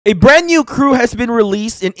A brand new crew has been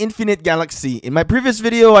released in Infinite Galaxy. In my previous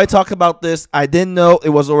video, I talked about this. I didn't know it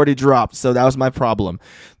was already dropped, so that was my problem.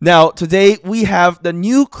 Now, today we have the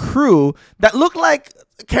new crew that look like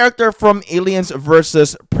a character from Aliens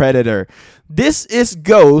vs. Predator. This is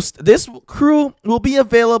Ghost. This crew will be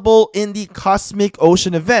available in the Cosmic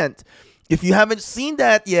Ocean event. If you haven't seen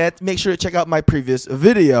that yet, make sure to check out my previous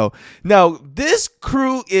video. Now, this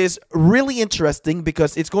crew is really interesting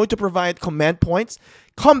because it's going to provide command points,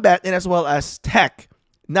 combat, and as well as tech.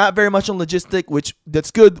 Not very much on logistic, which that's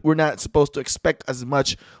good. We're not supposed to expect as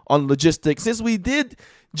much on logistics since we did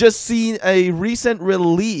just see a recent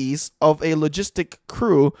release of a logistic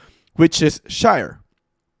crew, which is Shire.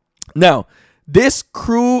 Now, this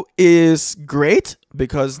crew is great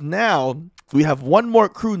because now we have one more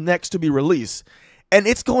crew next to be released, and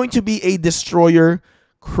it's going to be a destroyer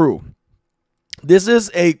crew. This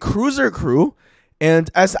is a cruiser crew,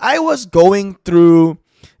 and as I was going through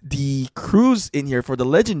the crews in here for the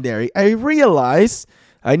legendary, I realized,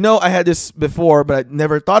 I know I had this before, but I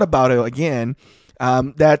never thought about it again,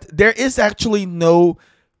 that there is actually no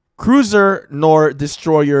cruiser nor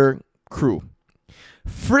destroyer crew.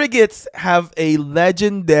 Frigates have a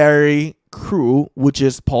legendary crew, which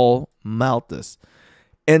is Paul Malthus,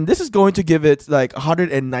 and this is going to give it like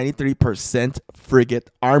 193% frigate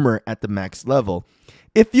armor at the max level.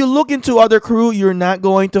 If you look into other crew, you're not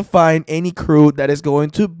going to find any crew that is going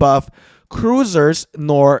to buff cruisers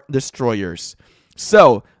nor destroyers.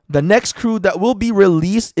 So the next crew that will be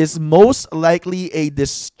released is most likely a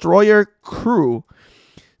destroyer crew,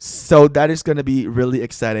 so that is going to be really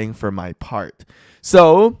exciting for my part.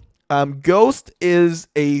 So Ghost is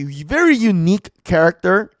a very unique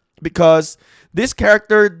character because this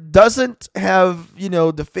character doesn't have,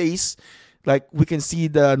 the face. Like we can see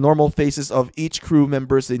the normal faces of each crew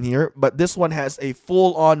members in here, but this one has a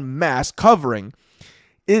full-on mask covering.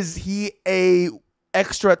 Is he a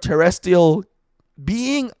extraterrestrial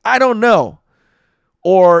being? I don't know.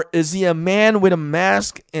 Or is he a man with a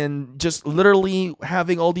mask and just literally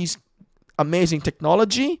having all these amazing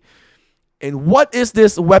technology? And what is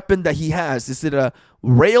this weapon that he has? Is it a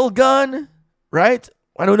rail gun? Right?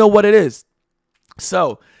 I don't know what it is.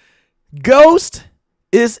 So, Ghost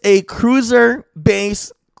is a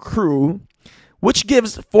cruiser-based crew, which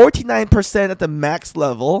gives 49% at the max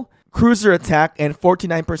level cruiser attack and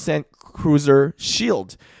 49% cruiser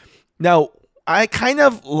shield. Now, I kind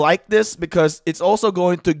of like this because it's also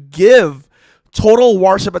going to give total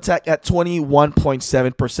warship attack at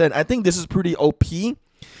 21.7%. I think this is pretty OP.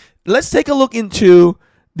 Let's take a look into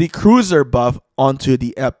the cruiser buff onto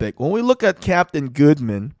the epic. When we look at Captain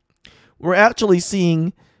Goodman, we're actually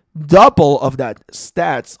seeing double of that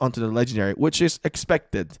stats onto the legendary, which is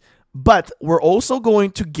expected. But we're also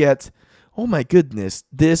going to get, oh my goodness,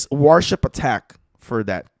 this warship attack for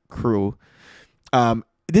that crew.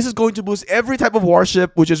 This is going to boost every type of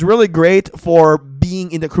warship, which is really great for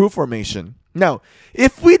being in the crew formation. Now,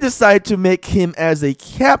 if we decide to make him as a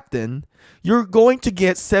captain, you're going to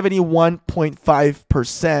get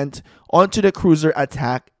 71.5% onto the cruiser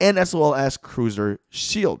attack and as well as cruiser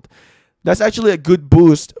shield. That's actually a good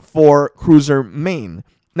boost for cruiser main.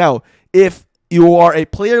 Now, if you are a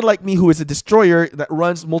player like me who is a destroyer that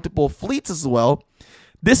runs multiple fleets as well,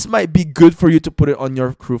 this might be good for you to put it on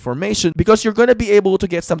your crew formation because you're going to be able to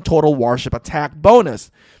get some total warship attack bonus.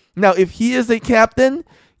 Now, if he is a captain,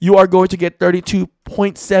 you are going to get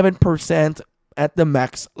 32.7% at the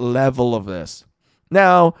max level of this.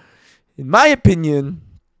 Now, in my opinion,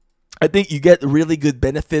 I think you get really good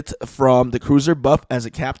benefit from the cruiser buff as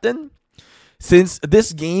a captain. Since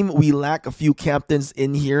this game, we lack a few captains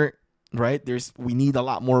in here, right? We need a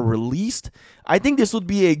lot more released. I think this would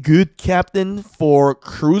be a good captain for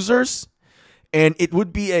cruisers, and it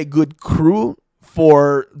would be a good crew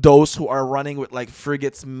for those who are running with like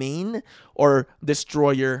frigates main or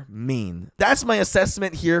destroyer main. That's my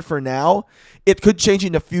assessment here for now. It could change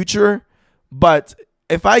in the future, but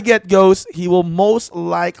if I get Ghost, he will most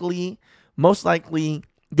likely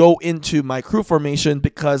go into my crew formation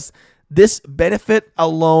because this benefit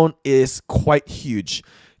alone is quite huge.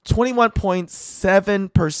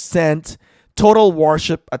 21.7% total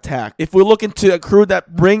warship attack. If we look into a crew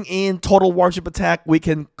that bring in total warship attack, we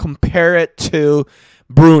can compare it to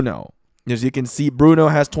Bruno. As you can see, Bruno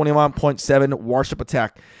has 21.7 warship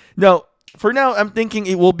attack. Now, for now, I'm thinking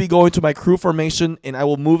it will be going to my crew formation and I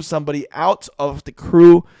will move somebody out of the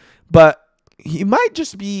crew, but he might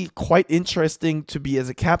just be quite interesting to be as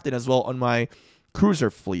a captain as well on my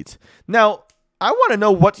cruiser fleet. Now, I want to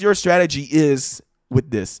know what your strategy is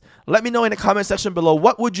with this. Let me know in the comment section below.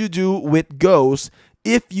 What would you do with Ghost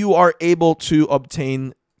if you are able to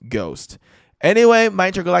obtain Ghost? Anyway, my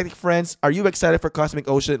intergalactic friends, are you excited for Cosmic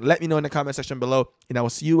Ocean? Let me know in the comment section below, and I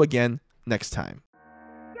will see you again next time.